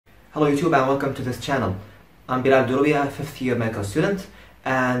Hello YouTube and welcome to this channel. I'm Bilal Durubia, 5th year medical student,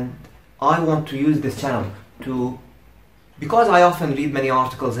 and I want to use this channel because I often read many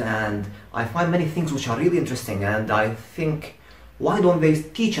articles and I find many things which are really interesting, and I think, why don't they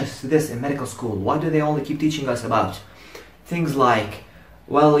teach us this in medical school? Why do they only keep teaching us about things like,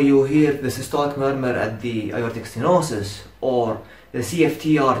 well, you hear the systolic murmur at the aortic stenosis, or the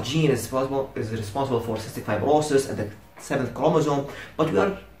CFTR gene is responsible for cystic fibrosis at the 7th chromosome, but we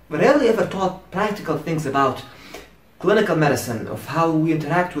are rarely ever taught practical things about clinical medicine, of how we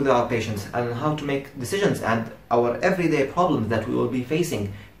interact with our patients and how to make decisions and our everyday problems that we will be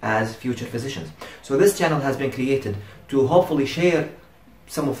facing as future physicians. So this channel has been created to hopefully share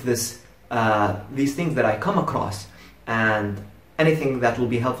some of these things that I come across, and anything that will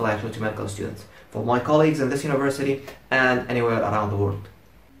be helpful actually to medical students, for my colleagues in this university and anywhere around the world.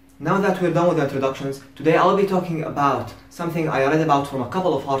 Now that we're done with the introductions, today I'll be talking about something I read about from a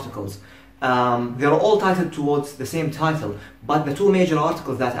couple of articles. They're all titled towards the same title, but the two major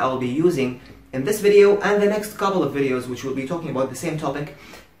articles that I'll be using in this video and the next couple of videos, which will be talking about the same topic,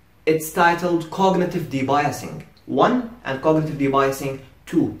 it's titled Cognitive Debiasing 1 and Cognitive Debiasing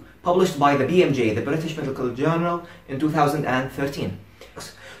 2, published by the BMJ, the British Medical Journal, in 2013.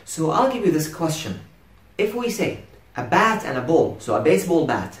 So I'll give you this question. If we say a bat and a ball, so a baseball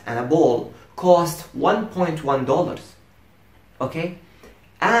bat and a ball, cost $1.1, okay?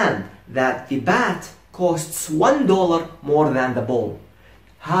 And that the bat costs $1 more than the ball.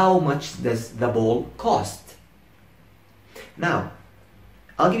 How much does the ball cost? Now,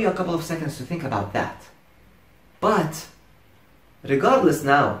 I'll give you a couple of seconds to think about that. But regardless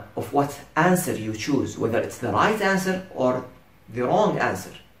now of what answer you choose, whether it's the right answer or the wrong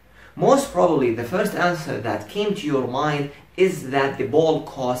answer, most probably the first answer that came to your mind is that the ball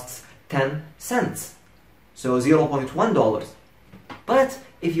costs 10 cents, so $0.1. But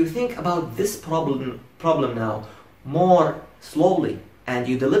if you think about this problem now more slowly, and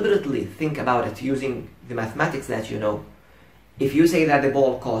you deliberately think about it using the mathematics that you know, if you say that the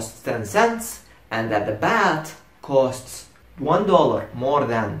ball costs 10 cents and that the bat costs $1 more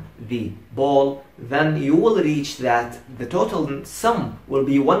than the ball, then you will reach that the total sum will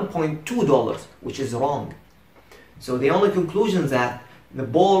be $1.2, which is wrong. So the only conclusion is that the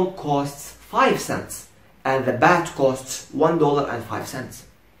ball costs 5 cents and the bat costs $1.05.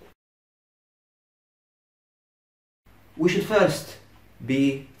 We should first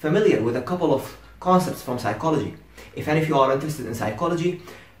be familiar with a couple of concepts from psychology. If any of you are interested in psychology,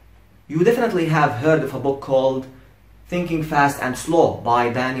 you definitely have heard of a book called Thinking Fast and Slow by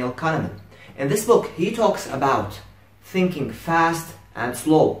Daniel Kahneman. In this book, he talks about thinking fast and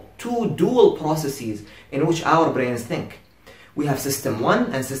slow, two dual processes in which our brains think. We have system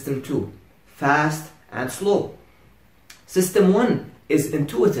 1 and system 2, fast and slow. System 1 is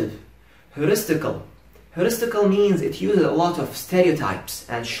intuitive, heuristical. Heuristical means it uses a lot of stereotypes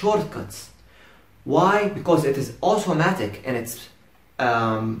and shortcuts. Why? Because it is automatic in its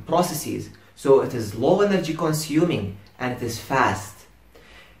processes. So it is low energy consuming and it is fast.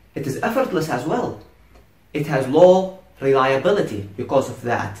 It is effortless as well. It has low reliability because of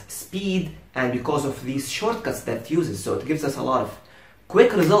that speed and because of these shortcuts that it uses. So it gives us a lot of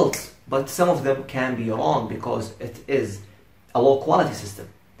quick results, but some of them can be wrong because it is a low quality system.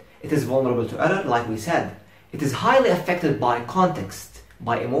 It is vulnerable to error, like we said. It is highly affected by context,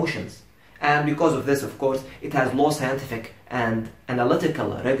 by emotions. And because of this, of course, it has low scientific and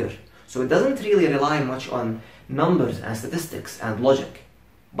analytical rigor. So it doesn't really rely much on numbers and statistics and logic,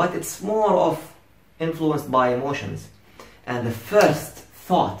 but it's more of influenced by emotions. And the first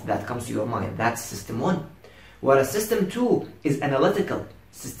thought that comes to your mind, that's system 1. Whereas system 2 is analytical,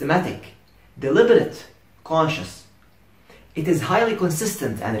 systematic, deliberate, conscious. It is highly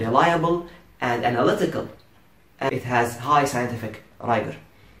consistent and reliable and analytical, and it has high scientific rigor.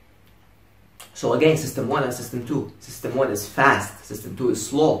 So again, system 1 and system 2. System 1 is fast, system 2 is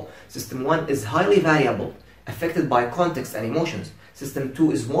slow. System 1 is highly variable, affected by context and emotions. System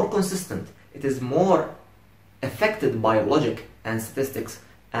 2 is more consistent. It is more affected by logic and statistics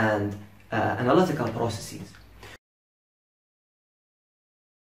and analytical processes.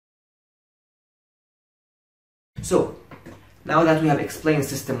 So, now that we have explained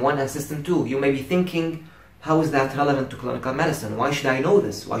system 1 and system 2, you may be thinking, how is that relevant to clinical medicine? Why should I know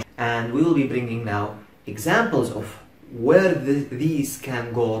this? And we will be bringing now examples of where these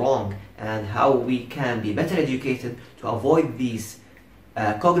can go wrong and how we can be better educated to avoid these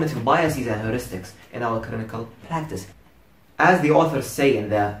cognitive biases and heuristics in our clinical practice. As the authors say in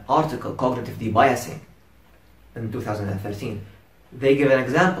the article Cognitive Debiasing in 2013, they give an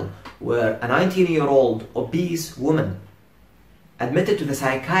example where a 19-year-old obese woman admitted to the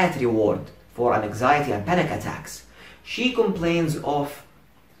psychiatry ward for an anxiety and panic attacks. She complains of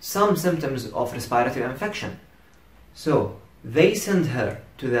some symptoms of respiratory infection. So they send her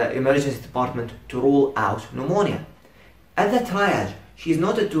to the emergency department to rule out pneumonia. At the triage, she is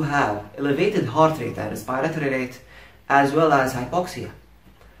noted to have elevated heart rate and respiratory rate as well as hypoxia.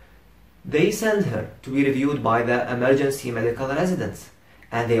 They send her to be reviewed by the emergency medical residents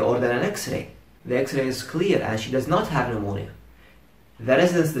and they order an X-ray. The X-ray is clear and she does not have pneumonia. The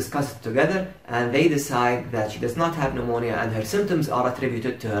residents discuss it together and they decide that she does not have pneumonia and her symptoms are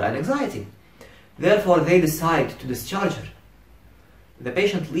attributed to her anxiety. Therefore, they decide to discharge her. The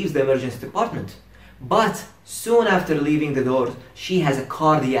patient leaves the emergency department, but soon after leaving the door, she has a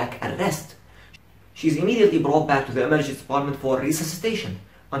cardiac arrest. She is immediately brought back to the emergency department for resuscitation.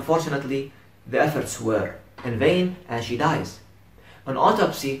 Unfortunately, the efforts were in vain and she dies. On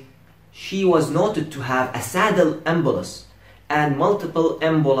autopsy, she was noted to have a saddle embolus and multiple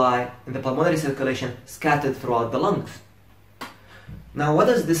emboli in the pulmonary circulation scattered throughout the lungs. Now, what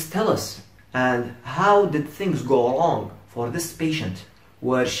does this tell us? And how did things go wrong for this patient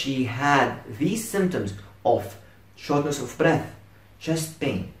where she had these symptoms of shortness of breath, chest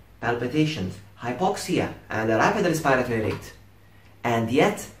pain, palpitations, hypoxia, and a rapid respiratory rate? And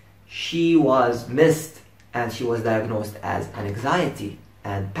yet, she was missed and she was diagnosed as anxiety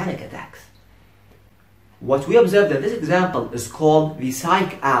and panic attacks. What we observed in this example is called the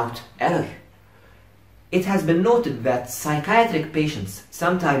psych-out error. It has been noted that psychiatric patients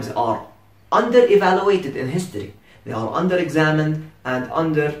sometimes are under-evaluated in history. They are under-examined and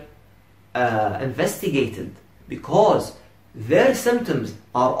under-investigated because their symptoms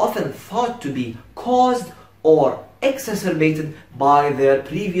are often thought to be caused or exacerbated by their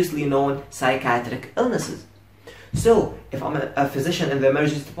previously known psychiatric illnesses. So, if I'm a physician in the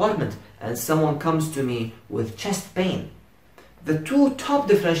emergency department and someone comes to me with chest pain, the two top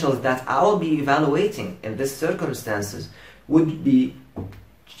differentials that I will be evaluating in these circumstances would be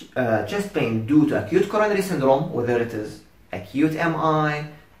chest pain due to acute coronary syndrome, whether it is acute MI,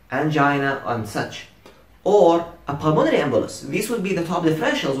 angina, and such, or a pulmonary embolus. These would be the top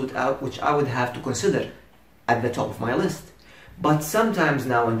differentials which I would have to consider at the top of my list. But sometimes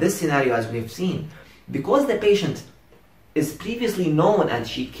now in this scenario, as we've seen, because the patient is previously known and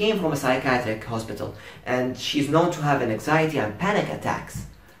she came from a psychiatric hospital and she's known to have an anxiety and panic attacks,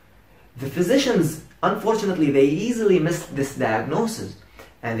 the physicians, unfortunately, they easily missed this diagnosis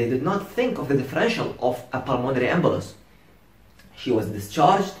and they did not think of the differential of a pulmonary embolus. She was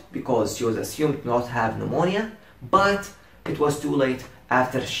discharged because she was assumed not to have pneumonia, but it was too late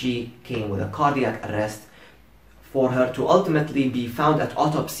after she came with a cardiac arrest for her to ultimately be found at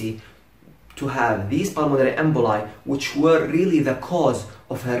autopsy to have these pulmonary emboli, which were really the cause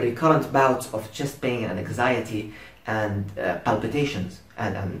of her recurrent bouts of chest pain and anxiety and palpitations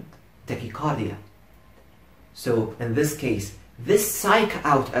and tachycardia. So in this case, this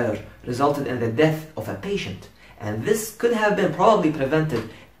psych-out error resulted in the death of a patient, and this could have been probably prevented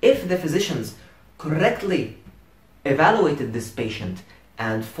if the physicians correctly evaluated this patient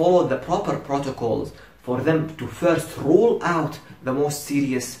and followed the proper protocols for them to first rule out the most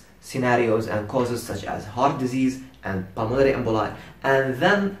serious scenarios and causes such as heart disease and pulmonary emboli, and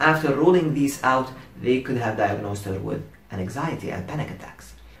then after ruling these out, they could have diagnosed her with an anxiety and panic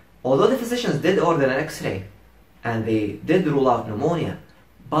attacks. Although the physicians did order an X-ray and they did rule out pneumonia,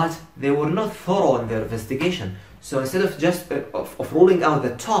 but they were not thorough in their investigation. So instead of just of ruling out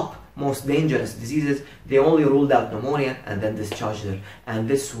the top most dangerous diseases, they only ruled out pneumonia and then discharged her, and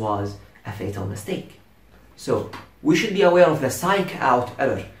this was a fatal mistake. So we should be aware of the psych-out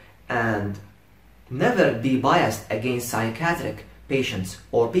error and never be biased against psychiatric patients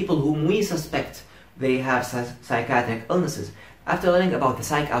or people whom we suspect they have psychiatric illnesses. After learning about the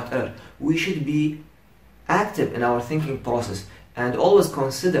psych-out error, we should be active in our thinking process and always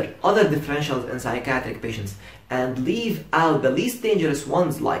consider other differentials in psychiatric patients and leave out the least dangerous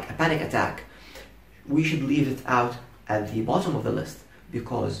ones like a panic attack. We should leave it out at the bottom of the list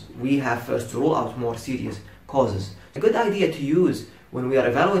because we have first to rule out more serious causes. A good idea to use when we are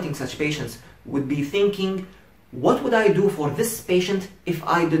evaluating such patients would be thinking, what would I do for this patient if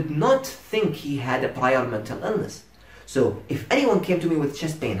I did not think he had a prior mental illness? So if anyone came to me with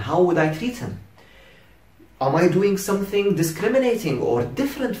chest pain, how would I treat him? Am I doing something discriminating or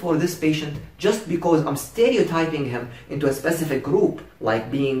different for this patient just because I'm stereotyping him into a specific group,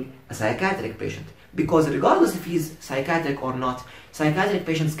 like being a psychiatric patient? Because regardless if he's psychiatric or not, psychiatric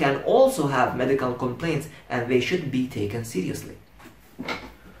patients can also have medical complaints and they should be taken seriously.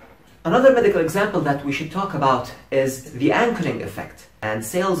 Another medical example that we should talk about is the anchoring effect, and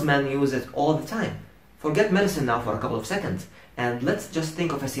salesmen use it all the time. Forget medicine now for a couple of seconds And let's just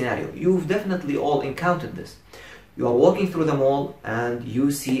think of a scenario. You've definitely all encountered this. You are walking through the mall and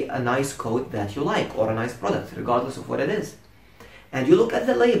you see a nice coat that you like, or a nice product, regardless of what it is. And you look at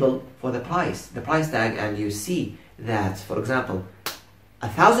the label for the price tag, and you see that, for example,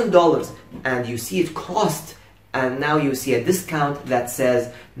 $1,000, and you see it cost, and now you see a discount that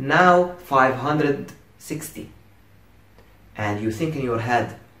says now $560. And you think in your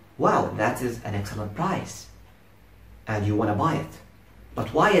head, wow, that is an excellent price. And you want to buy it.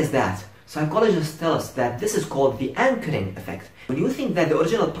 But why is that? Psychologists tell us that this is called the anchoring effect. When you think that the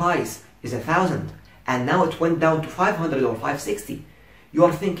original price is 1,000 and now it went down to 500 or 560, you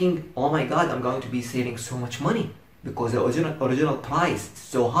are thinking, oh my god, I'm going to be saving so much money because the original price is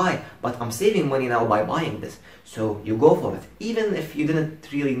so high, but I'm saving money now by buying this. So you go for it, even if you didn't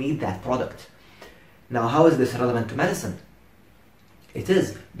really need that product. Now, how is this relevant to medicine? It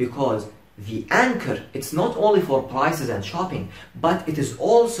is because the anchor, it's not only for prices and shopping, but it is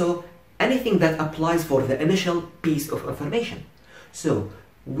also anything that applies for the initial piece of information. So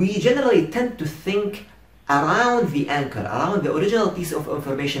we generally tend to think around the anchor, around the original piece of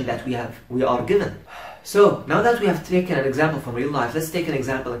information that we are given. So now that we have taken an example from real life, let's take an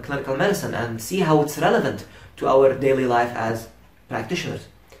example in clinical medicine and see how it's relevant to our daily life as practitioners.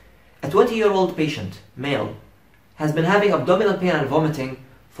 A 20-year-old patient, male, has been having abdominal pain and vomiting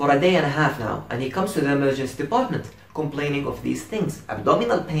for a day and a half now, and he comes to the emergency department complaining of these things,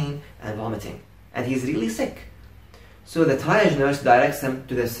 abdominal pain and vomiting, and he's really sick. So the triage nurse directs him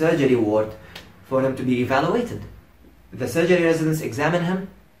to the surgery ward for him to be evaluated. The surgery residents examine him,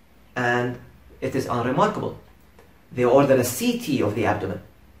 and it is unremarkable. They order a CT of the abdomen,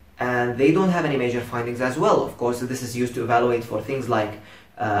 and they don't have any major findings as well. Of course, this is used to evaluate for things like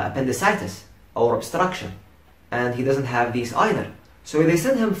appendicitis or obstruction, and he doesn't have these either. So they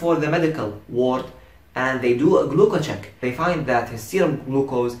send him for the medical ward, and they do a glucose check. They find that his serum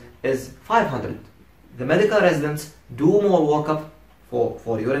glucose is 500. The medical residents do more workup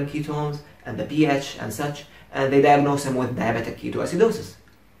for urine ketones and the pH and such, and they diagnose him with diabetic ketoacidosis.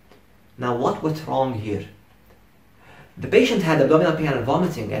 Now, what went wrong here? The patient had abdominal pain and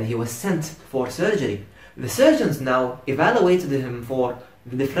vomiting, and he was sent for surgery. The surgeons now evaluated him for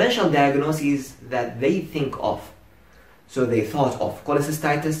the differential diagnoses that they think of. So they thought of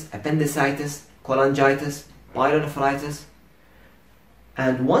cholecystitis, appendicitis, cholangitis, pyelonephritis.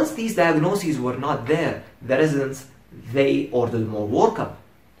 And once these diagnoses were not there, the residents, they ordered more workup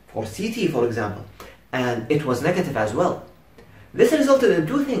for CT, for example, and it was negative as well. This resulted in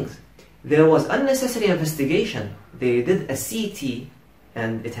two things. There was unnecessary investigation. They did a CT,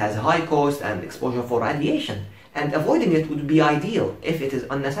 and it has high cost and exposure for radiation, and avoiding it would be ideal if it is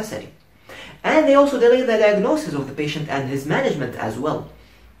unnecessary. And they also delayed the diagnosis of the patient and his management as well.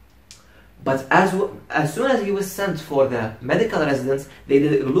 But as soon as he was sent for the medical residents, they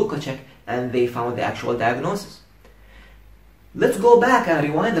did a glucose check and they found the actual diagnosis. Let's go back and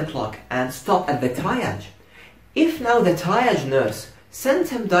rewind the clock and stop at the triage. If now the triage nurse sent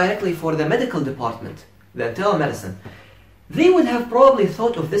him directly for the medical department, the internal medicine, they would have probably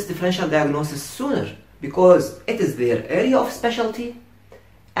thought of this differential diagnosis sooner, because it is their area of specialty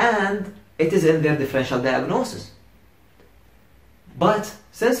and it is in their differential diagnosis. But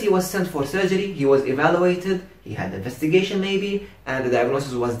since he was sent for surgery, he was evaluated, he had investigation maybe, and the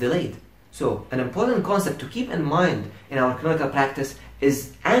diagnosis was delayed. So an important concept to keep in mind in our clinical practice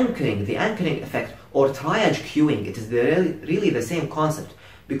is anchoring, the anchoring effect, or triage queuing. It is really the same concept,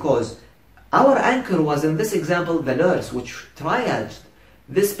 because our anchor was, in this example, the nurse which triaged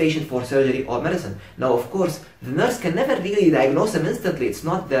this patient for surgery or medicine. Now, of course, the nurse can never really diagnose him instantly. It's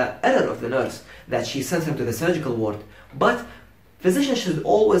not the error of the nurse that she sends him to the surgical ward. But physicians should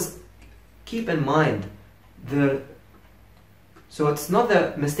always keep in mind so it's not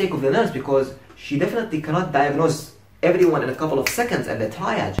the mistake of the nurse, because she definitely cannot diagnose everyone in a couple of seconds at the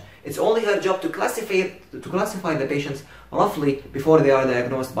triage. It's only her job to classify the patients roughly before they are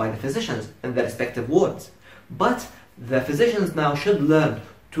diagnosed by the physicians in their respective wards. But the physicians now should learn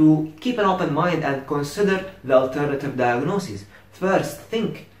to keep an open mind and consider the alternative diagnoses. First,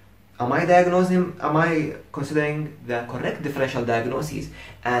 think, am I diagnosing him? Am I considering the correct differential diagnoses?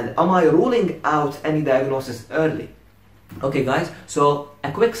 And am I ruling out any diagnosis early? Okay guys, so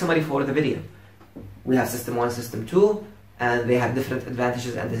a quick summary for the video. We have System 1, System 2, and they have different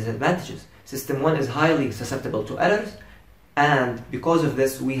advantages and disadvantages. System 1 is highly susceptible to errors, and because of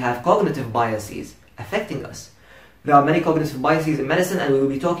this we have cognitive biases affecting us. There are many cognitive biases in medicine, and we will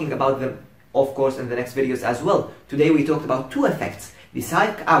be talking about them, of course, in the next videos as well. Today we talked about two effects. The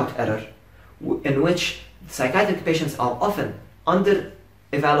psych-out error, in which psychiatric patients are often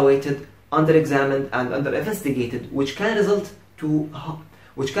under-evaluated, under-examined, and under-investigated, which can result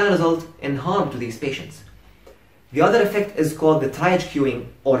which can result in harm to these patients. The other effect is called the triage queuing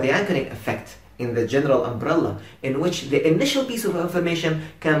or the anchoring effect in the general umbrella, in which the initial piece of information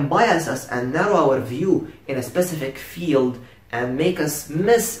can bias us and narrow our view in a specific field and make us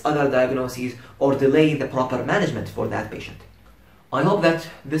miss other diagnoses or delay the proper management for that patient. I hope that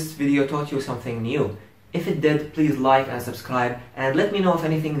this video taught you something new. If it did, please like and subscribe, and let me know if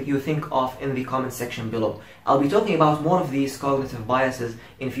anything that you think of in the comment section below. I'll be talking about more of these cognitive biases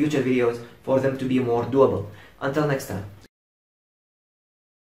in future videos for them to be more doable. Until next time.